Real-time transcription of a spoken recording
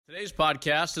Today's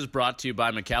podcast is brought to you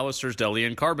by McAllister's Deli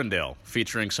in Carbondale,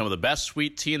 featuring some of the best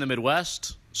sweet tea in the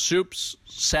Midwest, soups,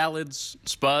 salads,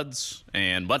 spuds,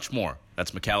 and much more.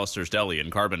 That's McAllister's Deli in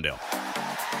Carbondale.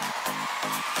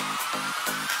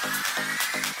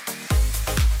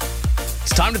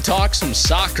 It's time to talk some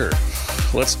soccer.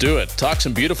 Let's do it. Talk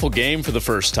some beautiful game for the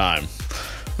first time.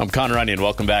 I'm Connor Onion.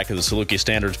 Welcome back to the Saluki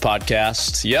Standards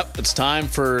podcast. Yep, it's time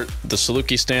for the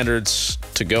Saluki Standards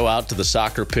to go out to the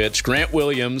soccer pitch. Grant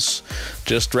Williams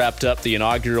just wrapped up the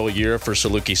inaugural year for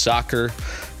Saluki Soccer,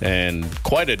 and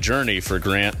quite a journey for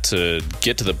Grant to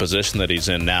get to the position that he's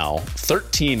in now.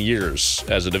 13 years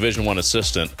as a Division I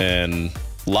assistant, and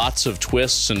lots of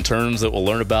twists and turns that we'll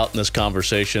learn about in this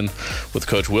conversation with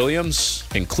Coach Williams,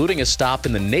 including a stop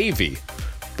in the Navy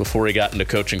before he got into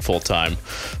coaching full-time.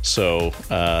 So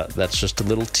that's just a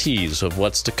little tease of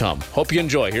what's to come. Hope you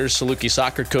enjoy. Here's Saluki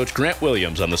soccer coach Grant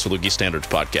Williams on the Saluki Standards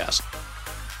podcast.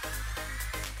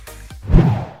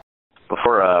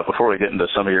 Before we get into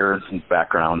some of your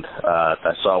background,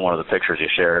 I saw one of the pictures you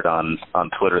shared on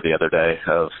Twitter the other day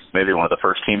of maybe one of the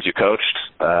first teams you coached,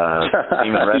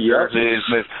 team in red jerseys.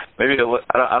 Maybe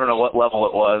I don't know what level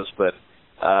it was, but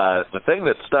the thing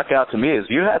that stuck out to me is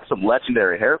you had some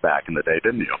legendary hair back in the day,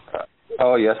 didn't you?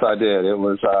 Oh, yes, I did. It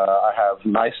was I have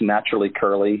nice, naturally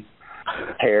curly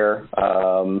hair.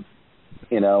 And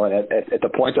at the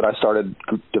point that I started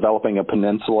developing a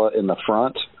peninsula in the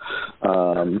front,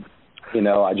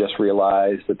 I just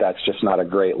realized that that's just not a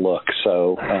great look.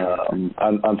 So,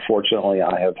 unfortunately,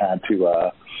 I have had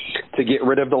to get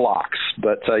rid of the locks.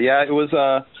 But it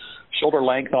was shoulder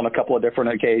length on a couple of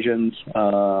different occasions,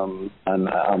 and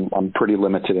I'm pretty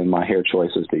limited in my hair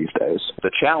choices these days.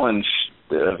 The challenge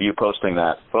of you posting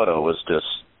that photo was just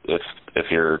if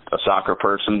you're a soccer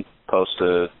person, post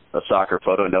a soccer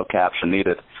photo, no caption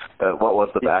needed. What was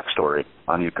the backstory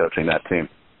on you coaching that team?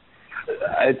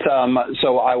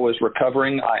 So I was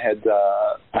recovering. I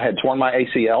had torn my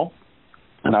ACL,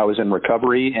 and I was in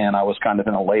recovery, and I was kind of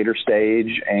in a later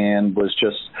stage, and was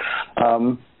just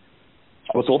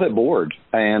I was a little bit bored,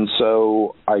 and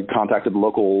so I contacted the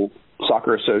local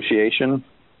soccer association.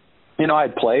 I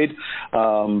had played,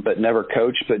 but never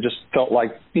coached, but just felt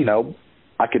like,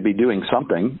 I could be doing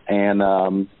something.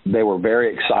 And they were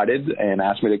very excited and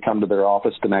asked me to come to their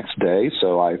office the next day.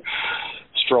 So I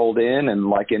strolled in, and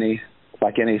like any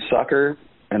sucker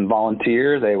and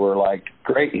volunteer, they were like,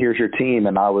 "Great, here's your team."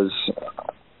 And I was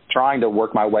trying to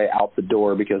work my way out the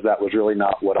door because that was really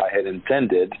not what I had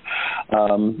intended.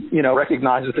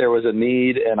 Recognized that there was a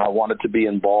need and I wanted to be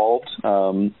involved.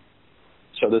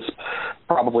 So this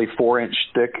probably 4-inch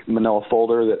thick manila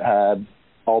folder that had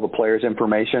all the players'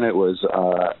 information. It was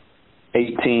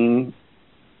 18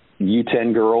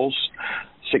 U10 girls.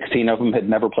 16 of them had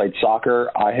never played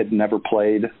soccer. I had never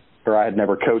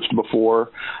coached before.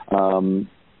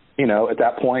 At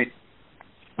that point,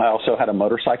 I also had a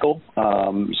motorcycle,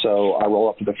 so I rolled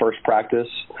up to the first practice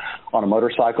on a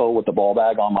motorcycle with the ball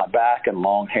bag on my back and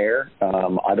long hair.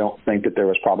 I don't think that there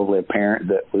was probably a parent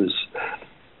that was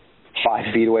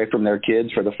 5 feet away from their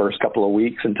kids for the first couple of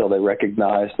weeks until they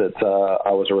recognized that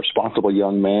I was a responsible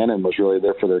young man and was really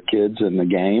there for their kids in the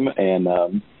game. And,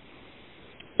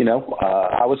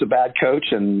 I was a bad coach,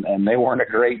 and they weren't a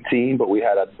great team, but we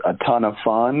had a ton of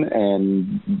fun.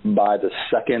 And by the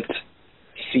second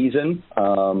season,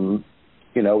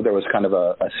 there was kind of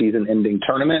a season-ending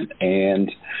tournament,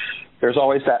 and there's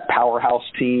always that powerhouse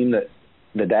team that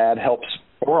the dad helps,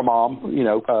 or a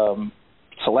mom,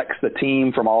 selects the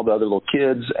team from all the other little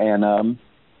kids, and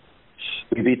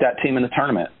we beat that team in the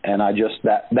tournament. And I just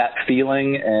that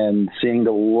feeling and seeing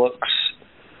the looks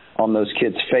on those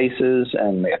kids' faces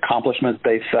and the accomplishments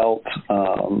they felt,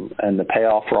 and the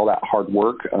payoff for all that hard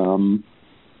work,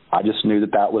 I just knew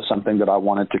that was something that I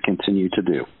wanted to continue to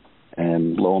do.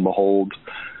 And lo and behold,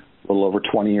 a little over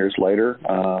 20 years later,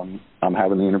 I'm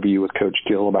having an interview with Coach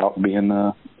Gill about being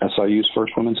SIU's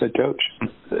first women's head coach.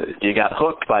 You got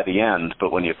hooked by the end,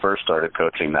 but when you first started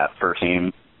coaching that first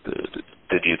team,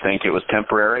 did you think it was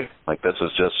temporary? Like, this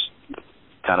is just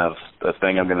kind of a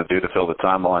thing I'm going to do to fill the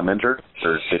time while I'm injured?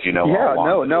 Or did you know all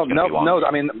along? No.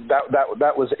 I mean,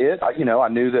 that was it. I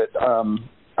knew that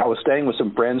I was staying with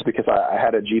some friends because I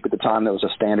had a Jeep at the time that was a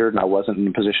standard, and I wasn't in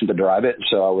a position to drive it.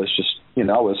 So I was just,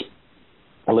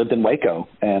 I lived in Waco,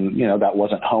 and, that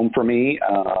wasn't home for me.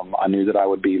 I knew that I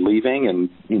would be leaving and,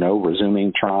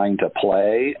 resuming trying to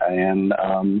play. And,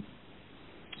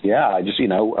 I just,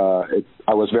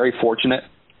 I was very fortunate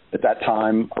at that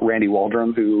time. Randy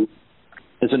Waldrum, who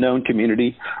is a known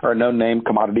name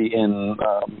commodity in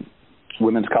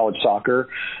women's college soccer,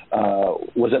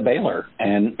 was at Baylor.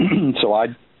 And so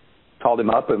I called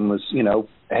him up and was,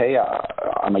 hey,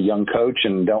 I'm a young coach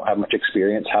and don't have much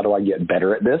experience. How do I get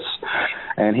better at this?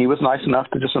 And he was nice enough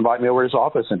to just invite me over to his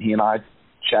office, and he and I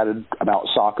chatted about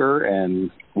soccer and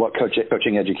what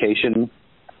coaching education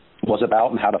was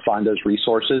about and how to find those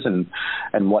resources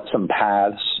and what some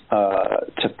paths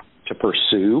to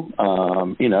pursue.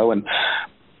 And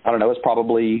I don't know, it's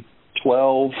probably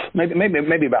 12,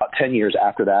 maybe about 10 years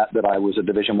after that I was a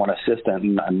Division I assistant,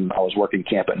 and I was working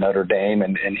camp at Notre Dame,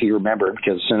 and he remembered,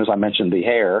 because as soon as I mentioned the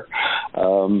hair,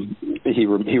 he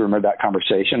remembered that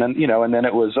conversation, and then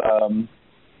it was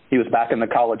he was back in the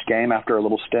college game after a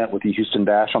little stint with the Houston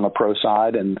Dash on the pro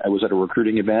side, and I was at a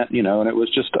recruiting event, and it was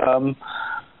just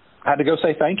I had to go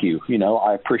say thank you.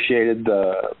 I appreciated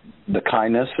the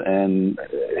kindness and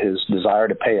his desire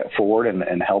to pay it forward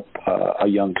and help a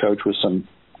young coach with some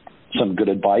good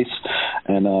advice.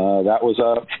 And that was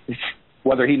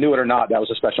whether he knew it or not, that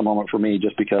was a special moment for me,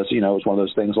 just because, it was one of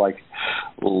those things like,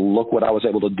 look what I was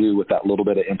able to do with that little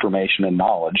bit of information and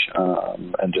knowledge,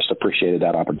 and just appreciated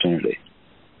that opportunity.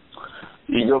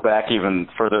 You go back even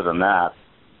further than that.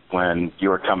 When you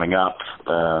were coming up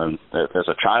as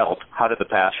a child, how did the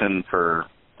passion for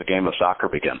the game of soccer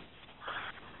begin?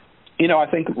 I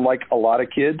think like a lot of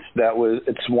kids,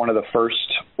 it's one of the first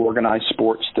organized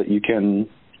sports that you can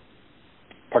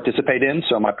participate in.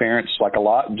 So my parents, like a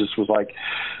lot, just was like,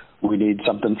 we need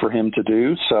something for him to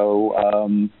do. So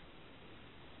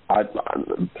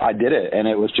I did it, and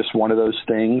it was just one of those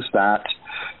things that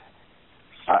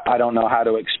I don't know how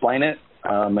to explain it.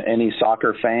 Any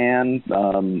soccer fan,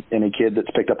 any kid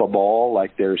that's picked up a ball,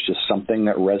 like there's just something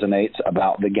that resonates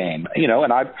about the game,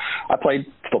 and I played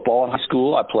football in high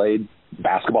school. I played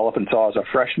basketball up until I was a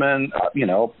freshman.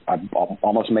 I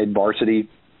almost made varsity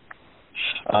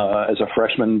as a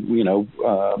freshman,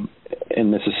 in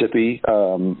Mississippi,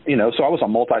 so I was a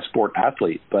multi-sport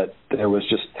athlete, but there was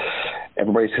just,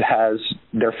 everybody has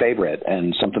their favorite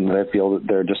and something that I feel that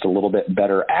they're just a little bit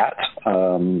better at.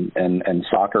 And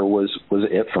soccer was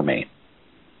it for me.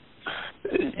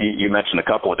 You mentioned a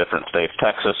couple of different states,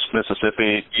 Texas,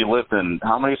 Mississippi. You lived in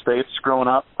how many states growing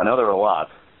up? I know there were a lot.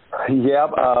 Yeah.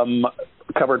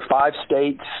 Covered 5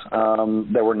 states.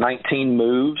 There were 19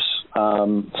 moves.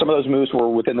 Some of those moves were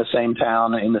within the same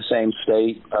town, in the same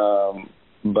state.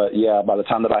 But yeah, by the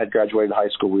time that I had graduated high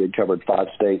school, we had covered 5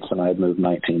 states, and I had moved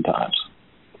 19 times.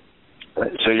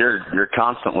 So you're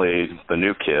constantly the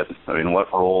new kid. I mean,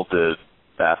 what role did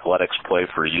athletics play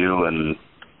for you in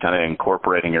kind of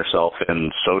incorporating yourself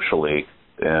in socially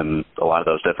in a lot of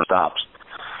those different stops?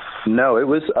 No, it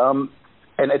was,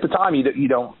 and at the time you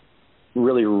don't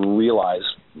really realize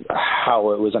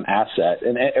how it was an asset,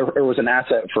 and it was an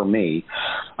asset for me.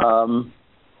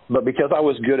 But because I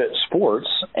was good at sports,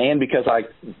 and because I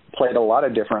played a lot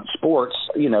of different sports,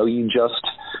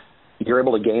 you're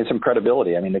able to gain some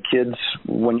credibility. I mean, the kids,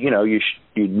 when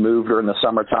you'd move during the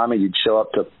summertime and you'd show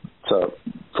up to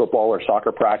football or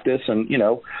soccer practice, and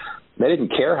they didn't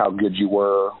care how good you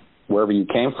were wherever you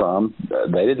came from.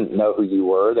 They didn't know who you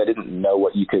were. They didn't know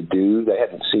what you could do. They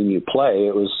hadn't seen you play.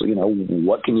 It was,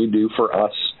 what can you do for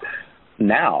us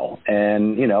now?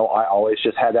 And, I always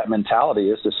just had that mentality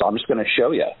is just, I'm just going to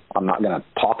show you. I'm not going to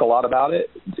talk a lot about it,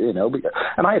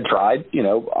 and I had tried,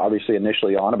 obviously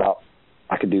initially on about,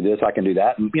 I can do this, I can do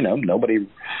that. And, nobody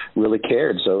really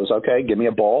cared. So it was, okay, give me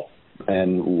a ball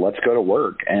and let's go to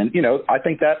work. And, I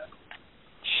think that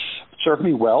served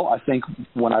me well. I think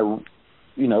when I,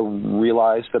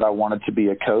 realized that I wanted to be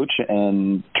a coach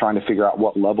and trying to figure out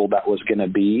what level that was going to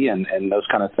be and those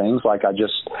kind of things, like I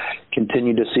just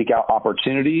continued to seek out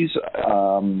opportunities.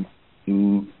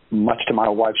 Much to my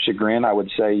wife's chagrin, I would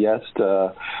say yes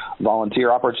to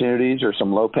volunteer opportunities or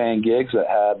some low-paying gigs that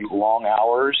had long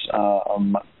hours.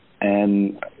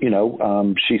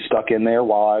 She stuck in there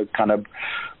while I kind of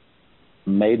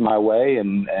made my way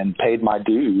and paid my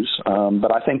dues.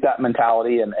 But I think that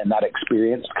mentality and that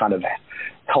experience kind of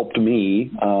helped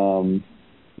me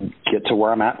get to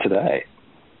where I'm at today.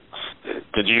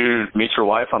 Did you meet your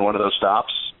wife on one of those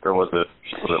stops, or was it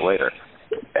later?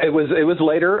 It was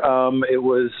later. It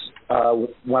was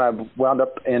when I wound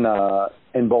up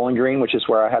in Bowling Green, which is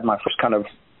where I had my first kind of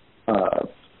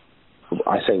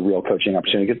I say real coaching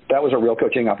opportunity. That was a real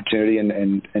coaching opportunity,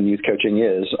 and youth coaching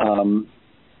is.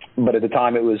 But at the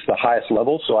time, it was the highest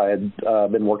level, so I had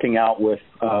been working out with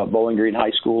Bowling Green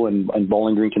High School in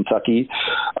Bowling Green, Kentucky,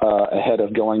 ahead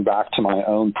of going back to my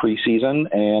own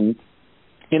preseason. And,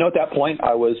 at that point,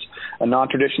 I was a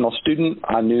non-traditional student.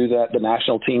 I knew that the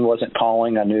national team wasn't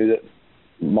calling. I knew that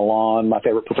Milan, my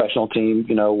favorite professional team,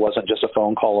 wasn't just a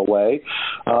phone call away.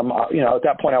 At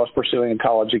that point, I was pursuing a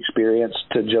college experience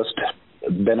to just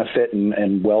benefit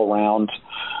and well-round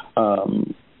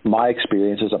my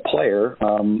experience as a player.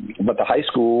 But the high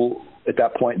school at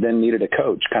that point then needed a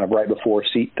coach kind of right before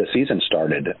the season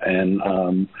started. And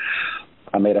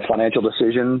I made a financial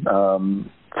decision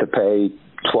to pay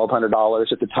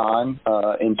 $1,200 at the time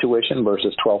in tuition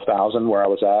versus $12,000 where I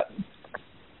was at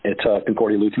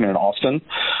Concordia Lutheran in Austin.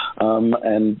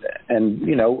 And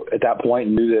you know, at that point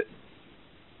knew that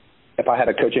if I had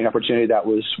a coaching opportunity, that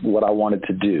was what I wanted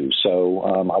to do. So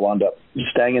I wound up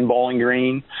staying in Bowling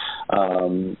Green.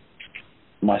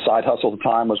 My side hustle at the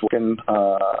time was working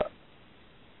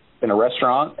in a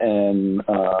restaurant, and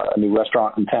a new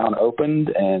restaurant in town opened,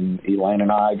 and Elaine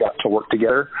and I got to work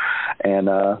together. And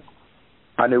I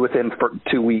knew within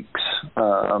 2 weeks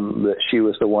that she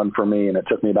was the one for me, and it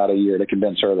took me about a year to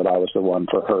convince her that I was the one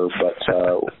for her. But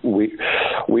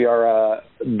we are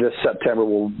this September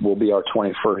will be our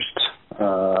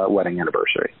 21st wedding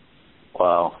anniversary.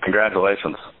 Wow!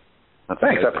 Congratulations. That's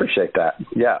Thanks, amazing. I appreciate that.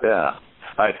 Yeah.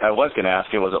 I was going to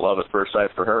ask you, was it love at first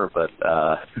sight for her? But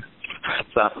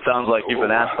sounds like you've been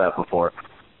asked that before.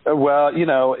 Well, you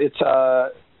know, it's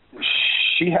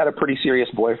she had a pretty serious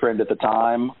boyfriend at the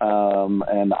time,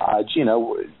 and I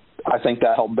think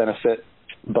that helped benefit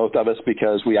both of us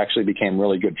because we actually became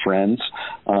really good friends,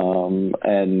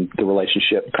 and the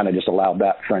relationship kind of just allowed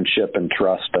that friendship and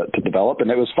trust to develop.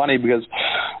 And it was funny because,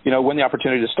 you know, when the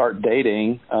opportunity to start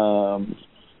dating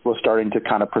was starting to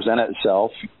kind of present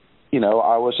itself, you know,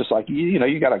 I was just like,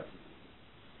 you got to,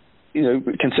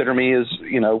 consider me as,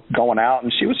 going out.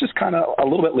 And she was just kind of a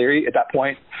little bit leery at that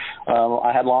point.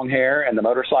 I had long hair and the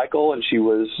motorcycle, and she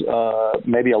was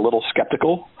maybe a little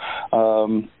skeptical.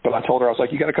 But I told her, I was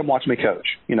like, you got to come watch me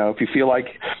coach. You know, if you feel like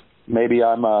maybe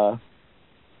I'm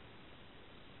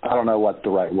I don't know what the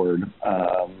right word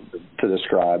to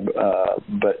describe,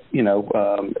 but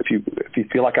if you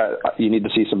feel like you need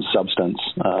to see some substance,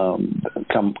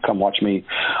 come watch me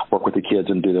work with the kids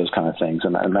and do those kind of things,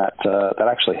 and that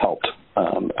actually helped.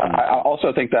 I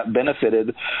also think that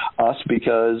benefited us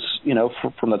because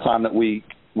from the time that we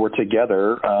were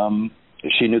together,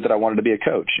 she knew that I wanted to be a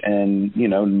coach, and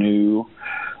knew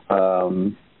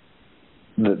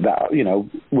that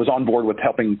was on board with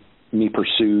helping me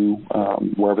pursue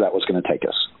wherever that was going to take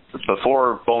us.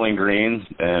 Before Bowling Green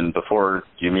and before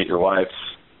you meet your wife,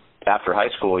 after high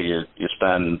school, you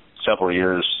spend several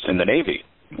years in the Navy.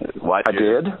 Why'd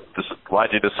you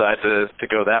decide to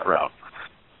go that route?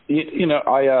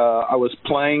 I was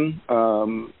playing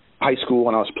high school,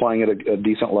 and I was playing at a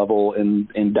decent level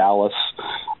in Dallas.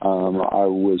 I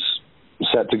was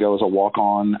set to go as a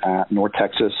walk-on at North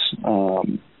Texas.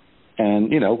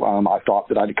 And, I thought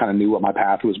that I kind of knew what my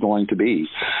path was going to be.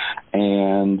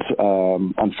 And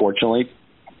unfortunately,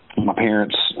 my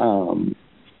parents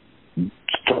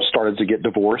started to get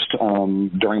divorced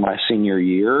during my senior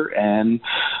year. And,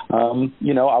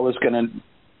 I was going to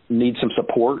need some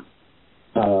support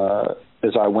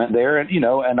as I went there. And,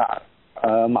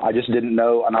 I just didn't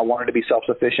know, and I wanted to be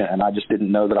self-sufficient, and I just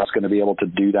didn't know that I was going to be able to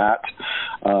do that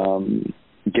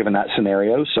given that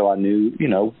scenario. So I knew,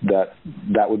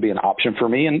 that would be an option for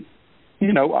me. And,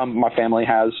 my family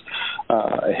has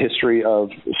a history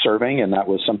of serving, and that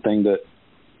was something that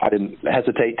I didn't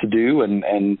hesitate to do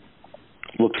and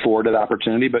looked forward to the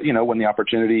opportunity. But, when the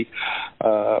opportunity,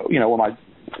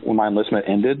 when my enlistment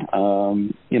ended,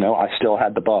 I still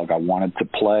had the bug. I wanted to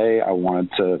play. I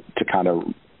wanted to kind of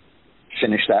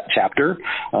finish that chapter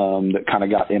that kind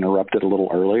of got interrupted a little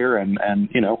earlier. And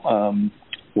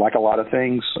like a lot of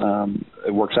things,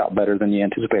 it works out better than you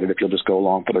anticipated if you'll just go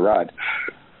along for the ride.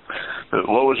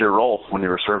 What was your role when you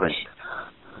were serving?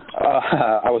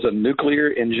 I was a nuclear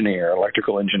engineer,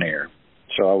 electrical engineer.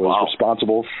 So I was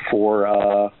responsible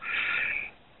for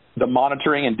the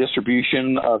monitoring and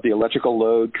distribution of the electrical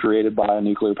load created by a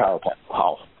nuclear power plant.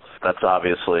 Wow. That's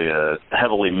obviously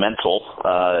heavily mental.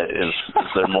 Is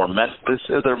there more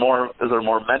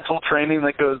mental training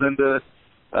that goes into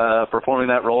performing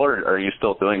that role, or are you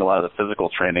still doing a lot of the physical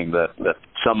training that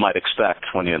some might expect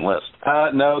when you enlist?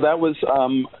 No, that was,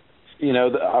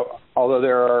 although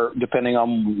there are, depending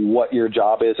on what your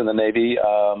job is in the Navy,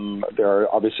 there are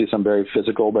obviously some very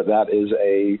physical, but that is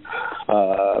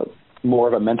more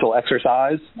of a mental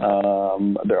exercise. There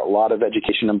are a lot of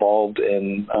education involved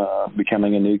in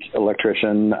becoming a nuke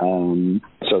electrician.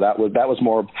 So that was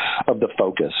more of the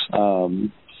focus.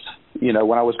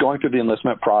 When I was going through the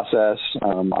enlistment process,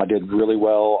 I did really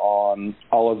well on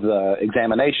all of the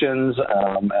examinations,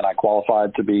 and I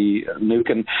qualified to be a nuke.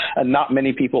 And not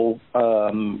many people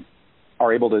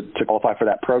are able to qualify for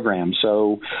that program.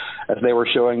 So as they were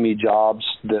showing me jobs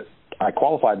that I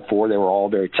qualified for, they were all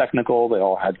very technical. They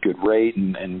all had good rate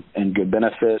and good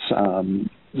benefits.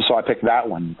 So I picked that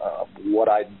one. What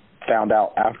I found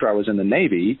out after I was in the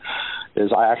Navy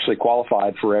is I actually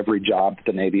qualified for every job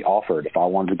the Navy offered. If I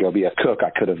wanted to go be a cook, I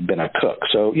could have been a cook.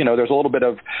 So, there's a little bit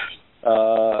of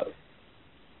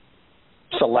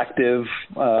selective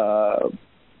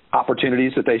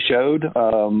opportunities that they showed.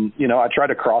 I tried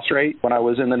to cross-rate when I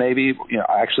was in the Navy.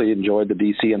 I actually enjoyed the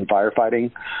DC and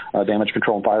firefighting, damage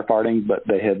control and firefighting, but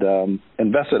they had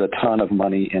invested a ton of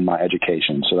money in my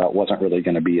education, so that wasn't really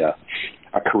going to be a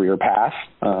career path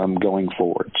going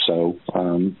forward. So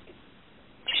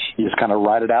you just kind of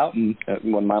ride it out, and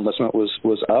when my enlistment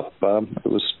was up,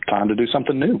 it was time to do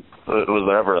something new. Was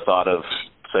there ever a thought of,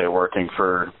 say, working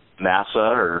for NASA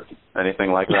or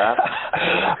anything like that?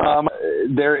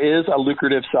 There is a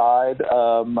lucrative side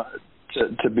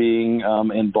to being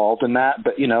involved in that,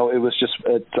 but it was just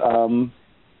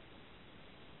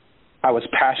I was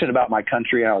passionate about my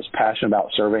country, and I was passionate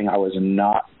about serving. I was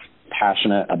not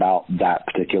passionate about that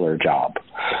particular job.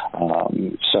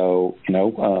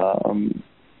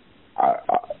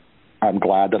 I'm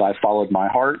glad that I followed my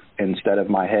heart instead of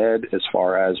my head as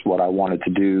far as what I wanted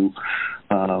to do.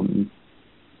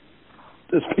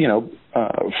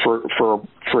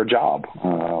 For a job.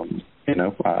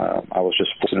 I was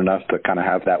just fortunate enough to kind of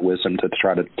have that wisdom to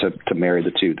try to marry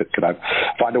the two. That could I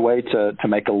find a way to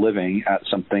make a living at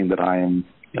something that I am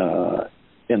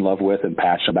in love with and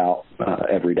passionate about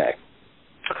every day.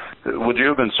 Would you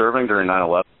have been serving during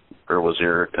 9/11, or was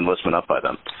your enlistment up by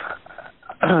then?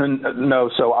 No,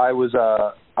 so I was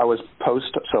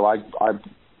post. So I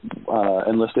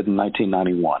enlisted in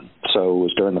 1991. So it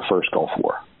was during the first Gulf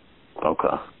War.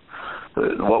 Okay.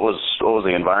 What was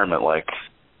the environment like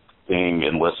being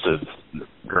enlisted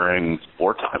during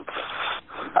wartime?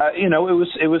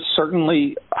 It was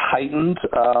certainly heightened.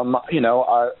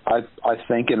 I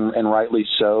think, and rightly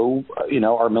so.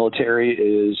 Our military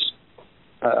is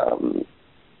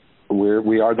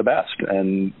we are the best,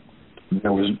 and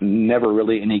there was never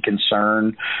really any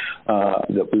concern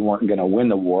that we weren't going to win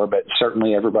the war, but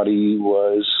certainly everybody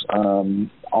was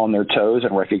on their toes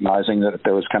and recognizing that if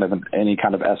there was kind of any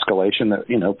kind of escalation that,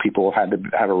 people had to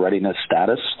have a readiness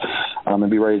status and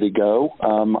be ready to go.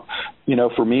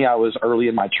 For me, I was early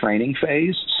in my training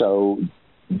phase, so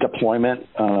deployment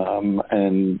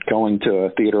and going to a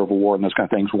theater of war and those kind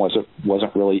of things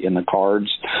wasn't really in the cards.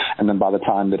 And then by the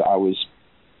time that I was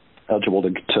eligible to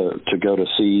go to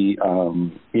see,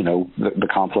 the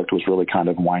conflict was really kind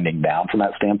of winding down from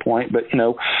that standpoint. But,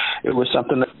 it was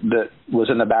something that was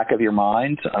in the back of your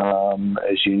mind,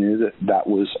 as you knew that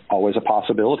was always a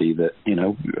possibility that,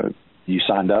 you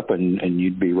signed up and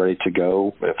you'd be ready to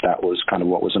go if that was kind of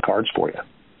what was in cards for you.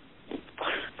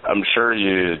 I'm sure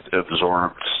you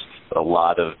absorbed a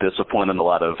lot of discipline and a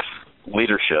lot of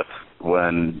leadership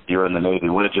when you were in the Navy.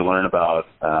 What did you learn about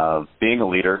being a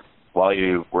leader while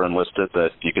you were enlisted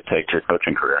that you could take to your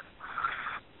coaching career?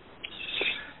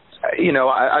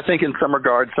 I think in some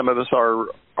regards, some of us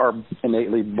are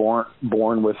innately born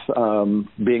with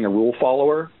being a rule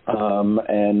follower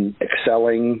and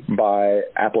excelling by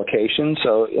application.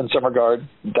 So in some regard,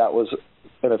 that was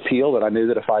an appeal that I knew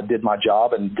that if I did my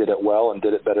job and did it well and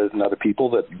did it better than other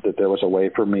people, that there was a way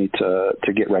for me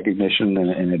to get recognition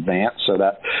in advance. So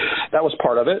that was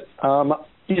part of it.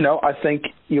 I think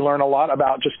you learn a lot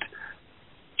about just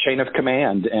chain of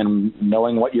command and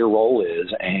knowing what your role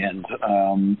is and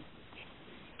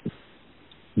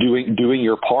doing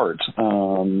your part.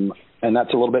 And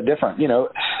that's a little bit different,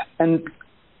 and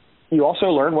you also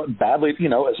learn what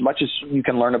as much as you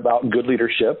can learn about good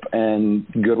leadership and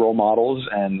good role models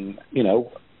and,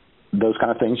 those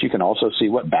kind of things, you can also see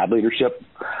what bad leadership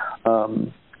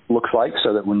looks like,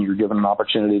 so that when you're given an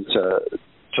opportunity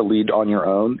to lead on your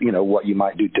own, what you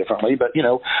might do differently. But,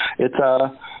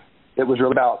 it was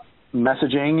really about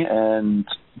messaging and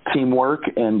teamwork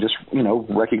and just,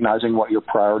 recognizing what your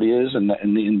priority is and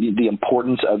the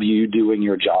importance of you doing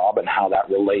your job and how that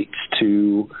relates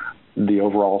to the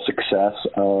overall success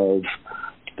of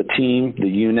the team, the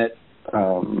unit,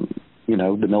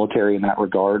 the military in that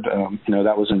regard.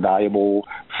 That was invaluable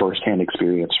firsthand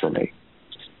experience for me.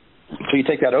 So you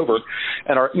take that over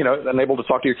and are, and able to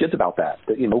talk to your kids about that,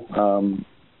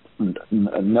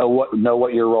 know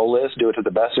what your role is, do it to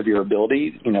the best of your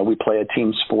ability. We play a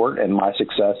team sport, and my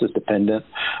success is dependent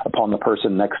upon the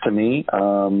person next to me.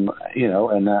 And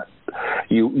that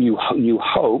you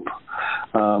hope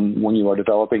when you are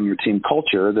developing your team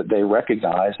culture that they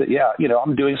recognize that,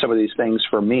 I'm doing some of these things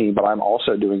for me, but I'm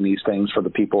also doing these things for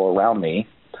the people around me,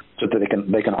 so that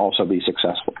they can also be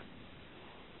successful.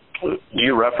 Do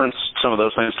you reference some of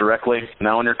those things directly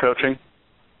now in your coaching?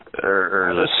 Or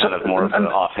is it kind of more of an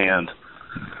offhand?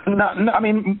 No, I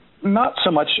mean, not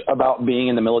so much about being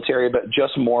in the military, but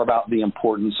just more about the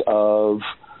importance of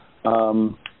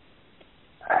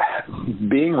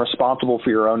being responsible for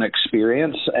your own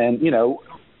experience. And,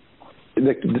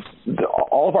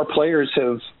 all of our players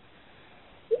have,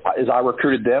 as I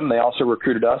recruited them, they also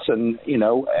recruited us, and,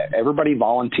 everybody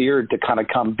volunteered to kind of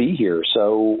come be here.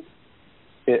 So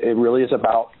it really is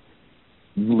about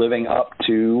living up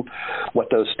to what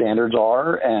those standards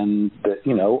are, and that,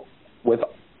 with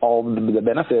all the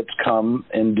benefits come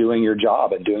in doing your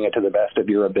job and doing it to the best of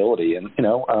your ability. And,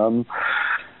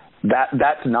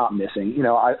 that's not missing.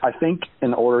 I think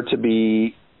in order to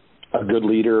be a good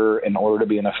leader, in order to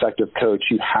be an effective coach,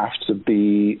 you have to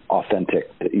be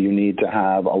authentic. You need to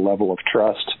have a level of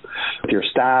trust with your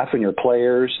staff and your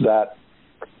players that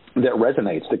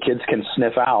resonates. The kids can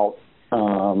sniff out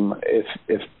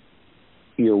if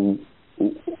you're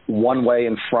one way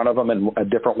in front of them and a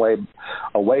different way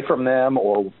away from them,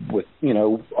 or with,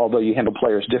 although you handle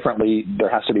players differently, there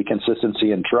has to be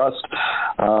consistency and trust.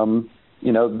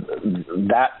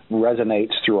 That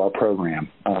resonates through our program.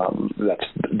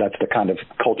 That's the kind of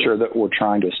culture that we're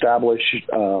trying to establish.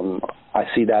 I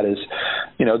see that as,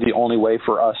 the only way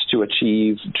for us to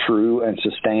achieve true and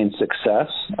sustained success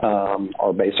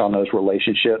are based on those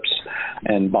relationships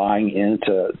and buying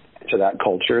into that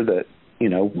culture that,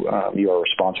 you are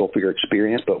responsible for your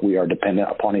experience, but we are dependent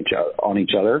upon each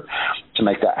other to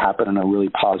make that happen in a really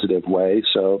positive way.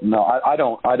 So no, I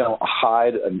don't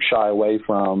hide and shy away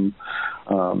from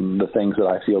the things that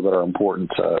I feel that are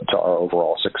important to our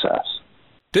overall success.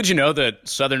 Did you know that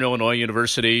Southern Illinois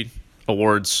University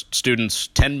awards students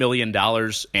 $10 million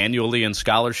annually in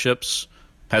scholarships,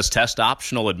 has test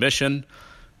optional admission,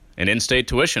 and in-state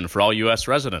tuition for all U.S.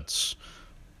 residents?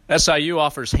 SIU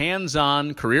offers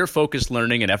hands-on, career-focused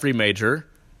learning in every major,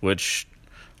 which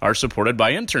are supported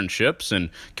by internships and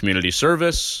community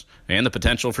service and the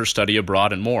potential for study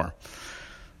abroad and more.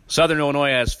 Southern Illinois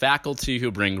has faculty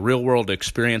who bring real-world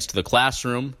experience to the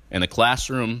classroom and the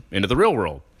classroom into the real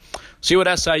world. See what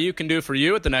SIU can do for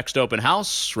you at the next open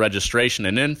house. Registration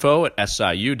and info at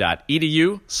siu.edu/open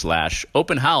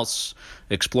house.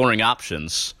 Exploring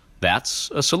options. That's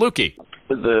a Saluki.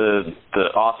 The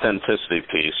authenticity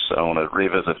piece, I want to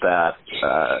revisit that.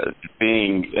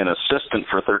 Being an assistant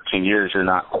for 13 years, you're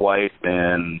not quite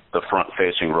in the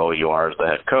front-facing role you are as the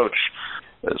head coach.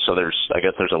 So there's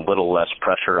a little less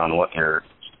pressure on what your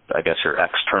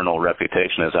external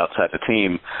reputation is outside the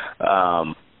team.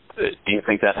 Do you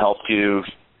think that helped you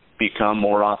become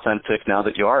more authentic now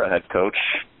that you are a head coach,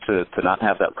 to not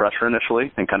have that pressure initially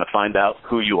and kind of find out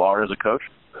who you are as a coach?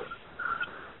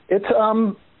 It's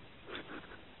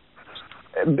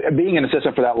being an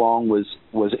assistant for that long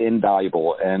was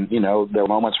invaluable. And, there were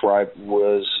moments where I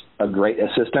was a great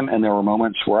assistant and there were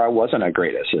moments where I wasn't a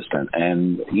great assistant.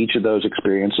 And each of those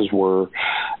experiences were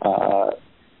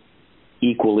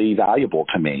equally valuable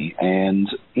to me. And,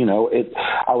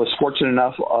 I was fortunate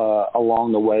enough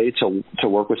along the way to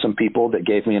work with some people that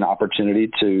gave me an opportunity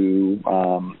to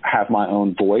have my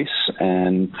own voice.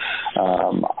 And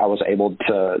I was able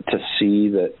to see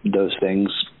that those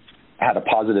things had a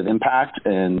positive impact,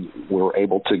 and we were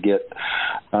able to get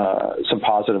some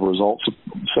positive results.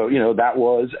 So, that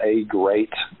was a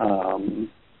great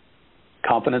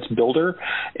confidence builder.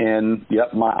 And,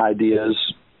 my ideas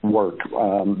work,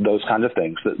 those kinds of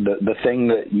things. The thing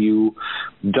that you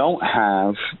don't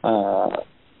have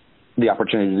the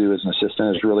opportunity to do as an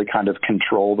assistant is really kind of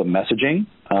control the messaging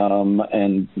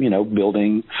and,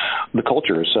 building the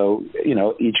culture. So,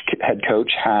 each head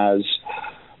coach has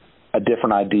a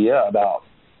different idea about,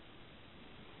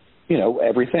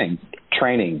 everything,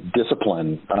 training,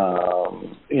 discipline,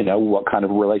 what kind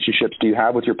of relationships do you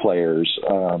have with your players,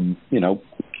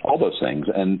 all those things.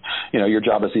 And, your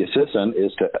job as the assistant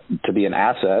is to be an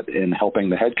asset in helping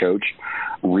the head coach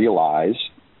realize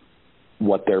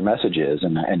what their message is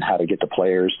and how to get the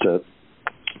players to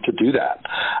do that.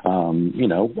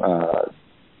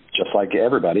 Just like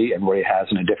everybody has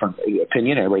a different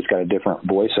opinion. Everybody's got a different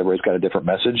voice. Everybody's got a different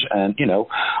message. And,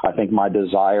 I think my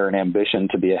desire and ambition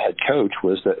to be a head coach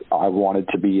was that I wanted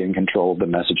to be in control of the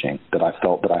messaging, that I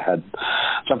felt that I had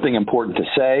something important to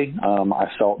say. I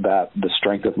felt that the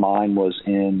strength of mine was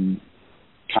in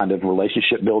kind of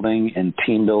relationship building and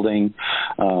team building.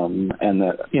 And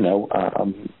that,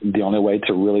 the only way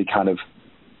to really kind of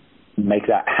make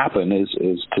that happen is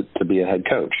to be a head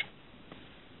coach.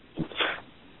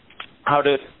 How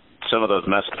did some of those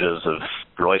messages of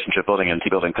relationship building and team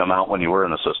building come out when you were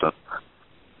an assistant?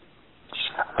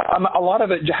 A lot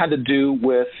of it had to do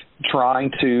with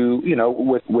trying to,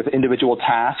 with individual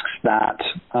tasks that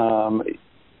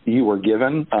you were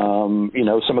given.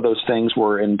 Some of those things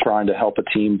were in trying to help a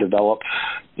team develop,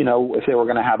 if they were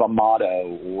going to have a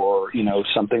motto or,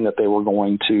 something that they were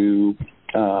going to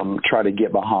try to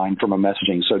get behind from a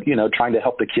messaging. So, trying to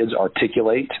help the kids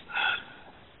articulate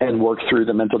and work through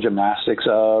the mental gymnastics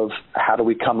of how do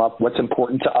we come up, what's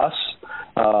important to us.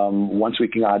 Once we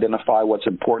can identify what's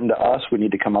important to us, we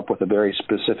need to come up with a very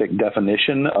specific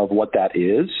definition of what that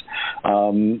is.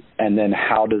 And then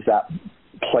how does that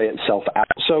play itself out?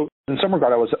 So in some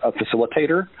regard, I was a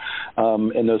facilitator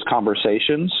in those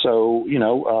conversations. So,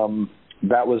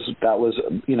 that was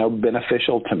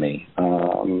beneficial to me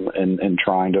in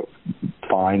trying to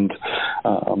find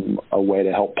a way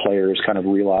to help players kind of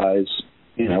realize,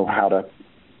 how to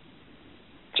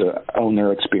own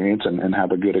their experience and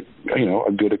have a good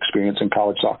experience in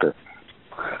college soccer.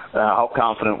 How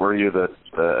confident were you that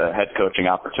the head coaching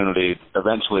opportunity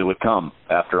eventually would come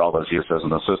after all those years as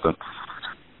an assistant?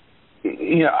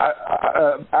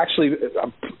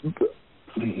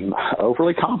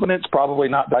 Overly confident is probably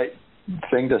not the right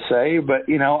thing to say, but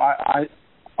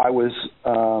I was.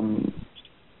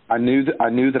 I knew that I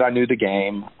knew the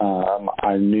game.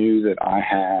 I knew that I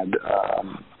had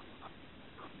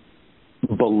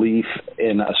belief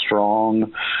in a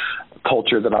strong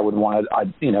culture that I would want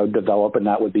to, develop, and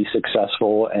that would be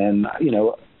successful. And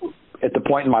at the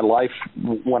point in my life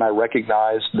when I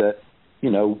recognized that,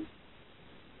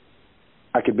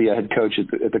 I could be a head coach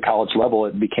at the college level,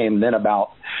 it became then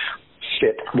about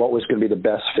fit. What was going to be the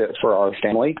best fit for our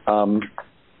family?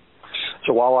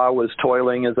 So while I was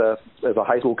toiling as a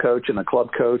high school coach and a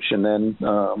club coach, and then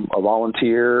a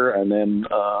volunteer, and then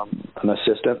an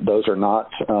assistant, those are not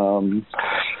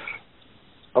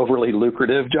overly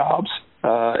lucrative jobs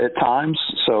at times.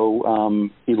 So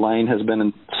Elaine has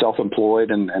been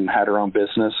self-employed and had her own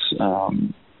business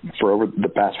for over the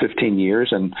past 15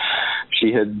 years, and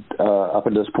she had up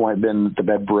until this point been the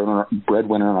breadwinner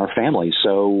in our family.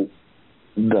 So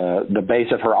the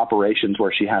base of her operations,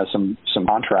 where she has some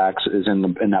contracts, is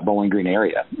in that Bowling Green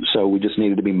area. So we just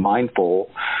needed to be mindful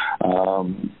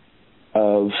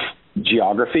of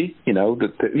geography.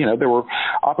 There were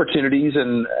opportunities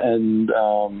and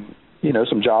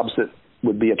some jobs that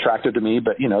would be attractive to me,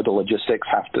 but the logistics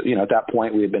have to. At that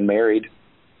point, we had been married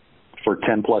for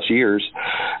 10 plus years,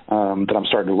 that I'm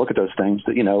starting to look at those things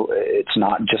that, it's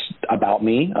not just about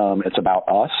me. It's about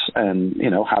us. And,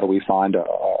 how do we find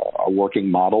a working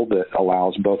model that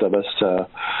allows both of us to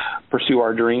pursue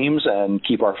our dreams and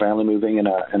keep our family moving in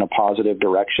a positive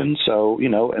direction. So,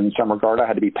 in some regard, I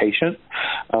had to be patient,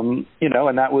 and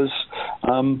that was,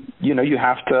 you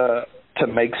have to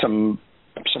make some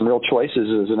real choices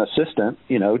as an assistant,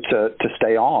 to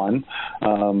stay on,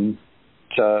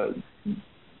 to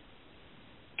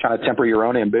kind of temper your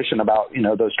own ambition about,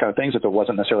 those kind of things if it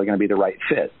wasn't necessarily going to be the right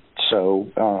fit. So,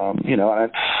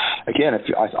 again,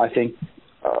 I think,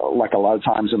 like a lot of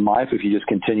times in life, if you just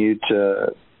continue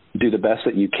to do the best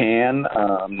that you can,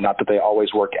 not that they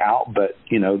always work out, but,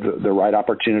 the right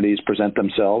opportunities present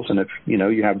themselves. And if,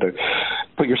 you have to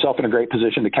put yourself in a great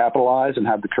position to capitalize and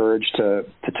have the courage to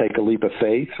take a leap of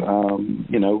faith,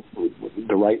 the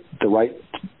right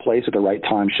place at the right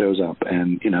time shows up.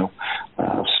 And,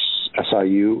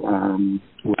 SIU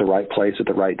with the right place at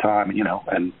the right time,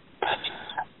 and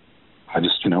I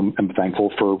just, am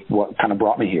thankful for what kind of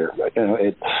brought me here.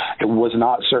 It was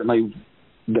not certainly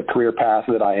the career path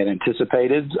that I had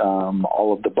anticipated.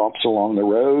 All of the bumps along the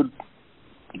road,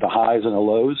 the highs and the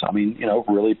lows,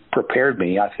 really prepared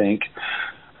me, I think,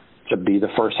 to be the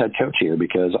first head coach here,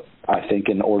 because I think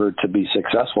in order to be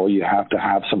successful, you have to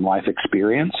have some life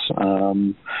experience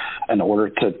in order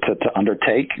to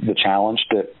undertake the challenge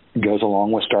that goes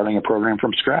along with starting a program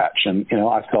from scratch. And,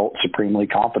 I felt supremely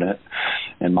confident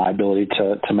in my ability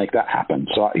to make that happen.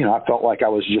 So, I felt like I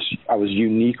was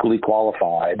uniquely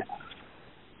qualified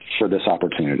for this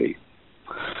opportunity.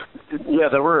 Yeah,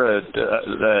 there were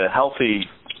a healthy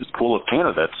pool of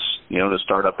candidates, to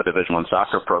start up a Division I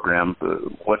soccer program.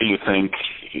 What do you think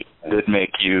did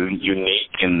make you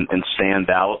unique and stand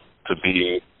out to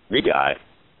be the guy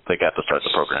that got to start the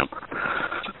program?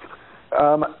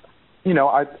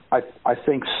 I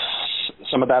think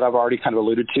some of that I've already kind of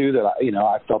alluded to, that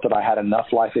I felt that I had enough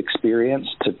life experience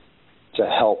to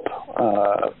help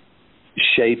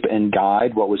shape and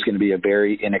guide what was going to be a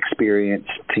very inexperienced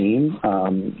team,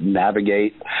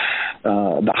 navigate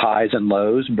the highs and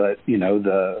lows, but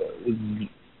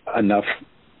enough,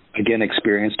 again,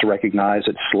 experience to recognize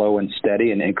it's slow and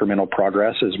steady and incremental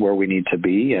progress is where we need to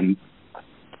be. And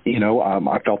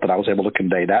I felt that I was able to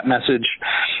convey that message.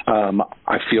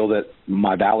 I feel that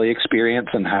my Valley experience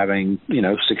and having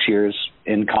 6 years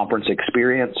in conference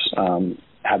experience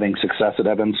having success at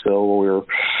Evansville, where we were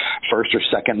first or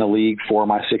second in the league 4 of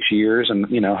my 6 years, and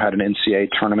had an NCAA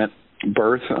tournament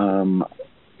berth,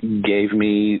 gave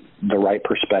me the right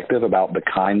perspective about the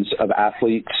kinds of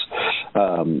athletes,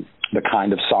 the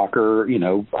kind of soccer,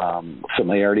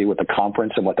 familiarity with the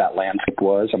conference and what that landscape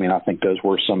was. I mean, I think those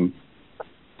were some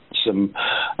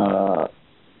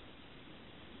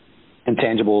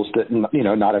intangibles that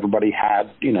not everybody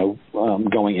had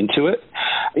going into it.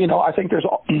 I think there's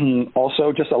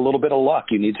also just a little bit of luck.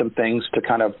 You need some things to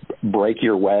kind of break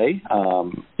your way.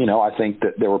 I think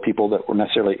that there were people that were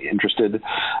necessarily interested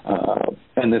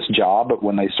in this job, but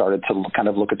when they started to kind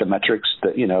of look at the metrics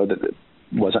that that it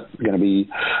wasn't going to be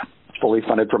fully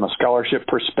funded from a scholarship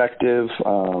perspective,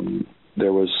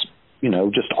 there was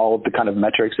just all of the kind of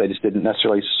metrics. They just didn't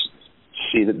necessarily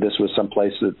see that this was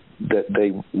someplace that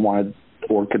they wanted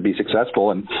or could be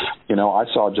successful. And, I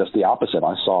saw just the opposite.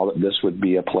 I saw that this would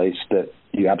be a place that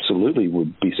you absolutely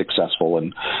would be successful.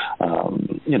 And,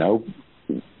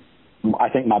 I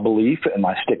think my belief and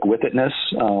my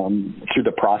stick-with-itness through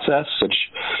the process,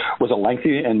 which was a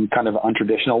lengthy and kind of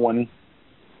untraditional one,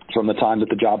 from the time that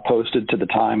the job posted to the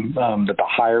time that the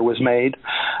hire was made.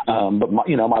 But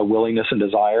my willingness and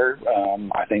desire,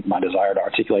 I think my desire to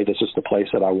articulate this is the place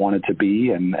that I wanted to be,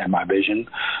 and my vision,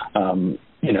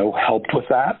 helped with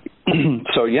that.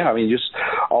 So just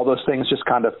all those things just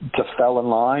kind of fell in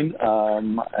line.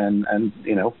 And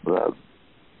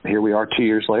here we are 2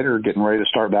 years later, getting ready to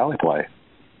start Valley play.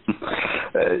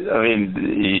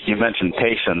 You mentioned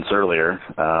patience earlier.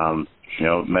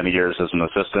 Many years as an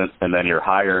assistant, and then you're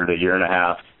hired a year and a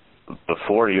half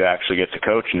before you actually get to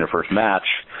coach in your first match.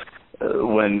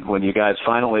 When you guys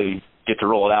finally get to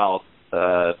roll it out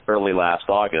early last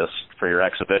August for your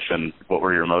exhibition, what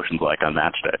were your emotions like on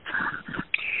match day?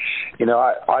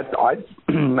 I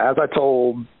as I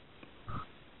told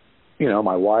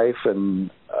my wife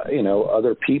and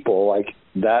other people, like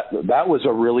that was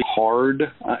a really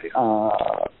hard.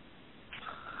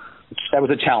 That was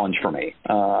a challenge for me.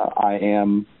 I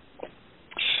am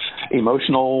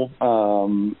emotional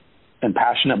and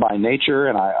passionate by nature,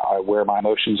 and I wear my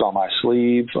emotions on my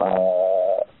sleeve.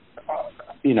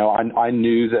 I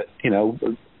knew that,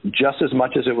 just as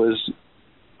much as it was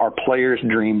our players'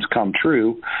 dreams come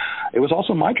true, it was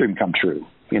also my dream come true,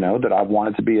 that I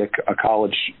wanted to be a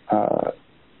college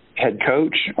head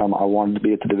coach. I wanted to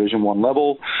be at the Division I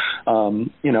level.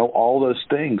 All those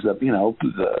things that,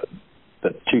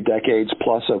 the 2 decades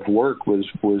plus of work was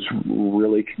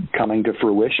really coming to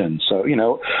fruition. So,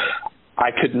 I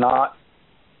could not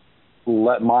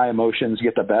let my emotions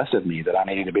get the best of me, that I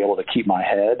needed to be able to keep my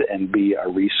head and be a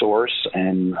resource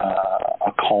and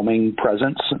a calming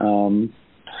presence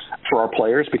for our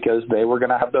players, because they were going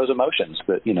to have those emotions,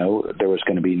 that, there was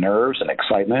going to be nerves and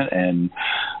excitement and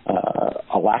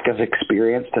a lack of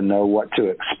experience to know what to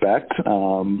expect.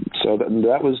 So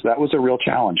that was a real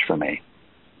challenge for me.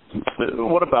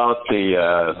 What about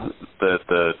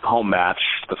the home match,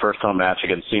 the first home match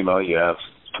against SEMO? You have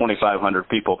 2,500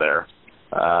 people there.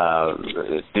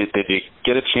 Did you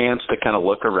get a chance to kind of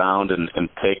look around and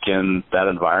take in that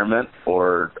environment,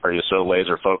 or are you so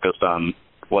laser focused on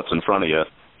what's in front of you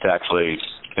to actually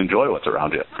enjoy what's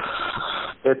around you?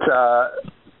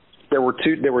 There were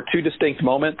two distinct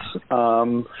moments.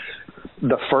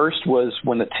 The first was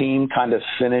when the team kind of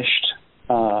finished.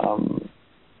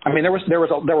 There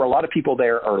were a lot of people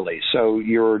there early, so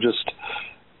you're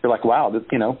like, wow, this is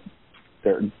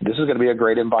going to be a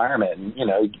great environment. And,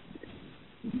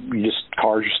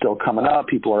 cars are still coming up,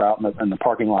 people are out in the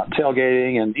parking lot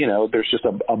tailgating, and there's just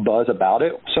a buzz about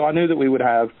it. So I knew that we would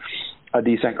have a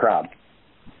decent crowd.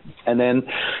 And then,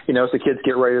 as the kids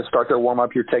get ready to start their warm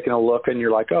up, you're taking a look and you're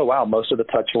like, oh wow, most of the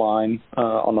touch line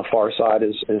on the far side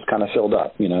is kind of filled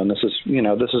up. And this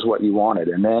is what you wanted.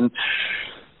 And then,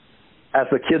 as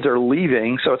the kids are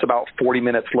leaving, so it's about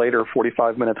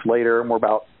 45 minutes later, and we're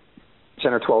about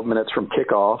 10 or 12 minutes from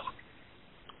kickoff,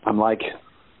 I'm like,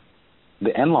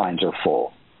 the end lines are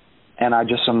full. And I'm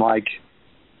like,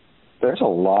 there's a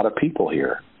lot of people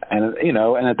here. And,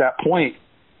 and at that point,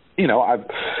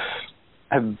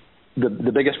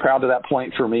 the biggest crowd to that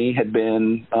point for me had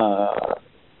been that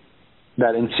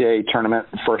NCAA tournament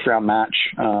first round match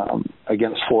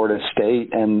against Florida State.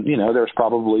 And, there was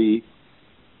probably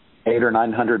 800 or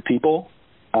 900 people.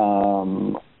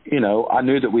 I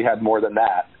knew that we had more than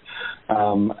that.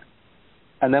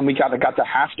 And then we got to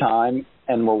halftime,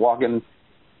 and we're walking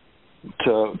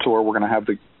to where we're going to have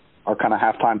our kind of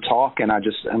halftime talk, and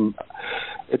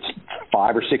it's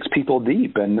 5 or 6 people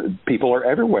deep, and people are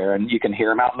everywhere, and you can hear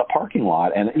them out in the parking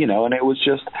lot. And, and it was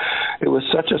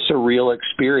such a surreal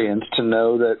experience to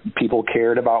know that people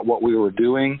cared about what we were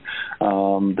doing,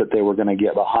 that they were going to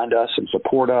get behind us and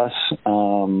support us,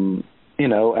 and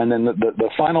then the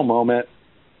final moment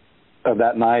of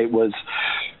that night was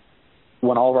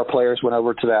when all of our players went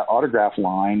over to that autograph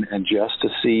line, and just to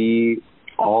see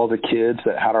all the kids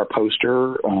that had our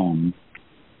poster,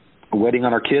 waiting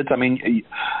on our kids. I mean,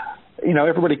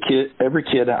 every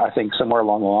kid, I think somewhere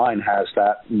along the line has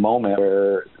that moment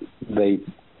where they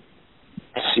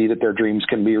see that their dreams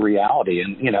can be reality.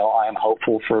 And, I am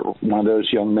hopeful for one of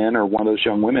those young men or one of those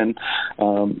young women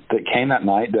that came that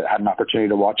night that had an opportunity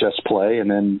to watch us play and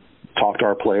then talk to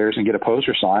our players and get a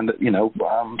poster signed, that,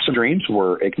 some dreams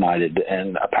were ignited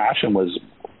and a passion was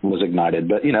ignited.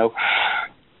 But,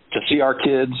 to see our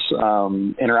kids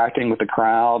interacting with the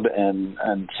crowd and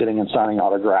sitting and signing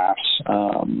autographs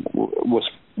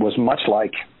was much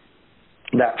like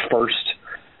that first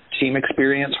team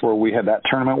experience where we had that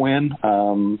tournament win.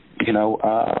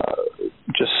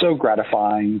 Just so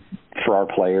gratifying for our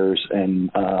players,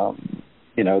 and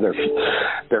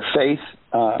their faith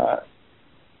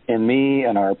in me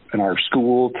and our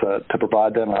school to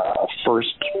provide them a first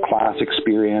class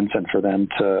experience, and for them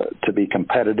to be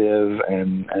competitive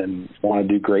and want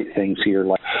to do great things here.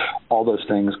 Like, all those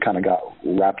things kind of got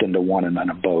wrapped into one, and then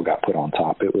a bow got put on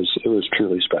top. It was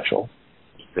truly special.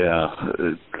 Yeah,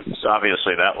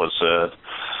 obviously that was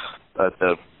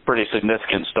a pretty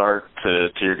significant start to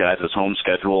your guys' home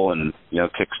schedule, and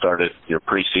kick-started your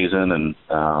preseason, and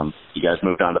you guys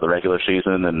moved on to the regular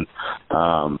season, and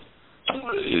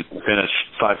you finished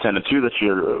 5-10-2 this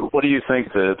year. What do you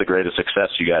think the greatest success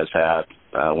you guys had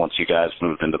once you guys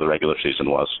moved into the regular season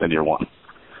was in year one?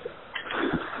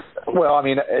 Well, I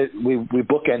mean, we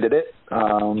bookended it.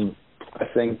 I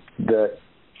think that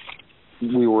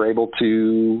we were able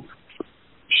to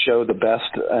show the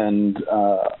best and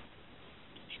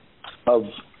of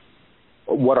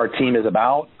what our team is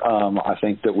about. I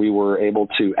think that we were able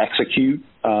to execute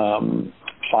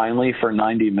finally for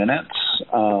 90 minutes.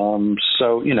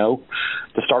 So,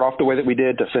 to start off the way that we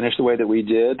did, to finish the way that we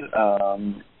did,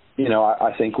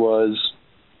 I think was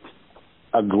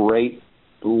a great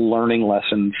learning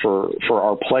lesson for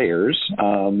our players,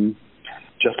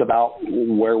 just about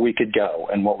where we could go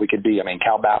and what we could be. I mean,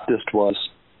 Cal Baptist was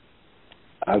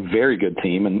a very good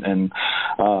team and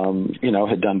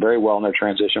had done very well in their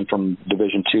transition from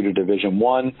Division II to Division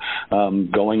I.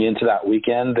 Going into that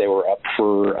weekend, they were up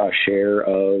for a share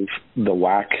of the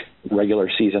WAC regular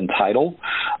season title.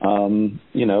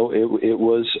 It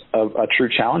was a true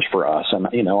challenge for us. And,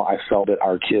 I felt that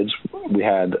our kids, we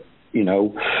had,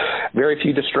 very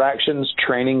few distractions.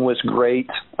 Training was great.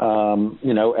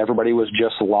 Everybody was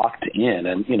just locked in,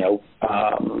 and,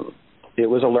 it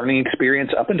was a learning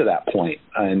experience up until that point.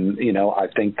 And, I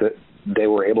think that they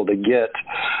were able to get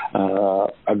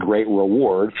a great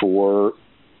reward for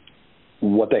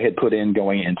what they had put in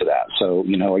going into that. So,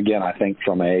 again, I think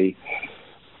from a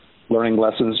learning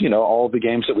lessons, all of the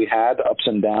games that we had, ups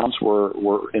and downs,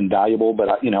 were invaluable. But,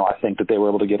 I think that they were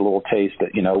able to get a little taste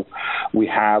that, we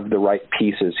have the right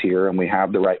pieces here and we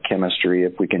have the right chemistry.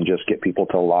 If we can just get people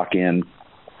to lock in,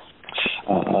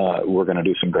 we're going to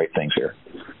do some great things here.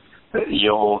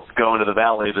 You'll go into the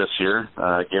Valley this year,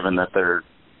 given that there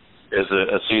is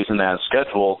a season as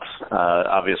scheduled.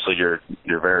 Obviously, you're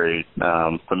very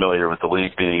familiar with the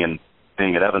league, being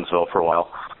at Evansville for a while.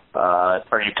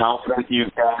 Are you confident you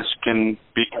guys can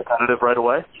be competitive right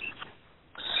away?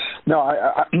 No,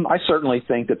 I certainly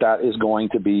think that is going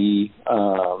to be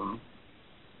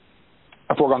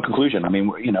a foregone conclusion. I mean,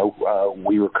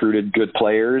 we recruited good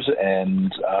players,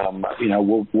 and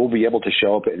we'll be able to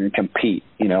show up and compete.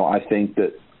 I think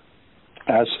that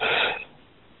as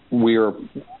we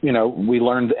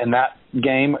learned in that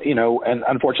game, and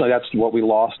unfortunately that's what we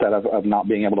lost out of not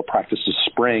being able to practice this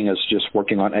spring, is just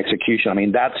working on execution. I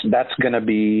mean, that's going to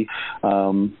be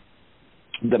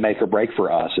the make or break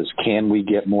for us, is can we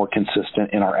get more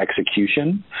consistent in our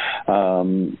execution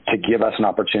to give us an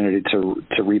opportunity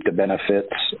to reap the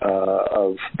benefits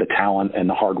of the talent and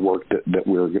the hard work that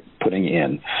we're putting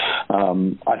in.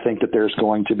 I think that there's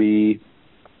going to be,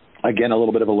 again, a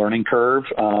little bit of a learning curve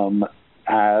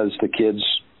as the kids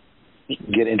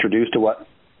get introduced to what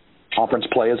conference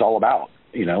play is all about.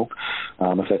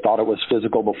 If they thought it was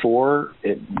physical before,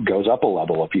 it goes up a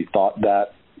level. If you thought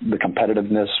that the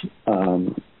competitiveness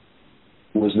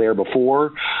was there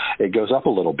before, it goes up a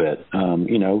little bit.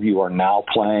 You are now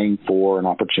playing for an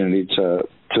opportunity to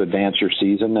advance your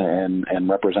season and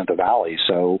represent the Valley.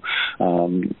 So,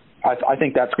 I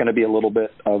think that's going to be a little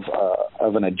bit of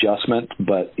an adjustment,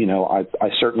 but I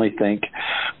certainly think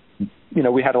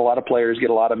we had a lot of players get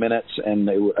a lot of minutes, and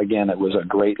it was a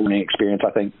great learning experience.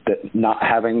 I think that not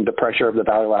having the pressure of the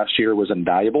Valley last year was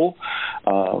invaluable,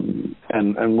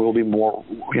 and we'll be more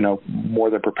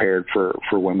than prepared for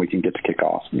when we can get to kick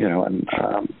off. And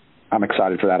I'm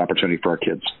excited for that opportunity for our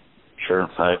kids. Sure,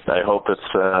 I hope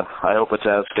it's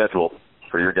as scheduled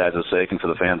for your guys' sake and for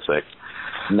the fans' sake.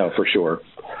 No, for sure.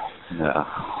 Yeah.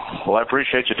 Well, I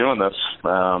appreciate you doing this.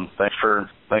 Thanks for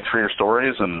your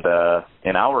stories and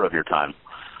an hour of your time.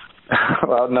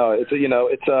 Well, no,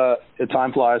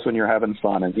 time flies when you're having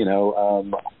fun, and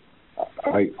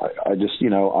I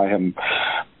am,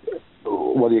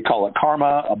 whether you call it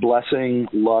karma, a blessing,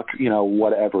 luck,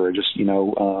 whatever. Just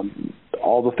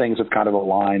all the things have kind of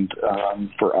aligned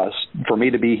for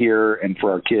me to be here, and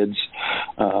for our kids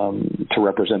to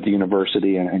represent the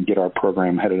university and get our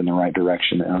program headed in the right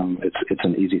direction. It's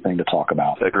an easy thing to talk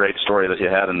about. A great story that you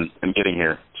had in getting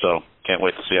here. So can't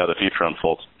wait to see how the future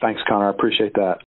unfolds. Thanks, Connor. I appreciate that.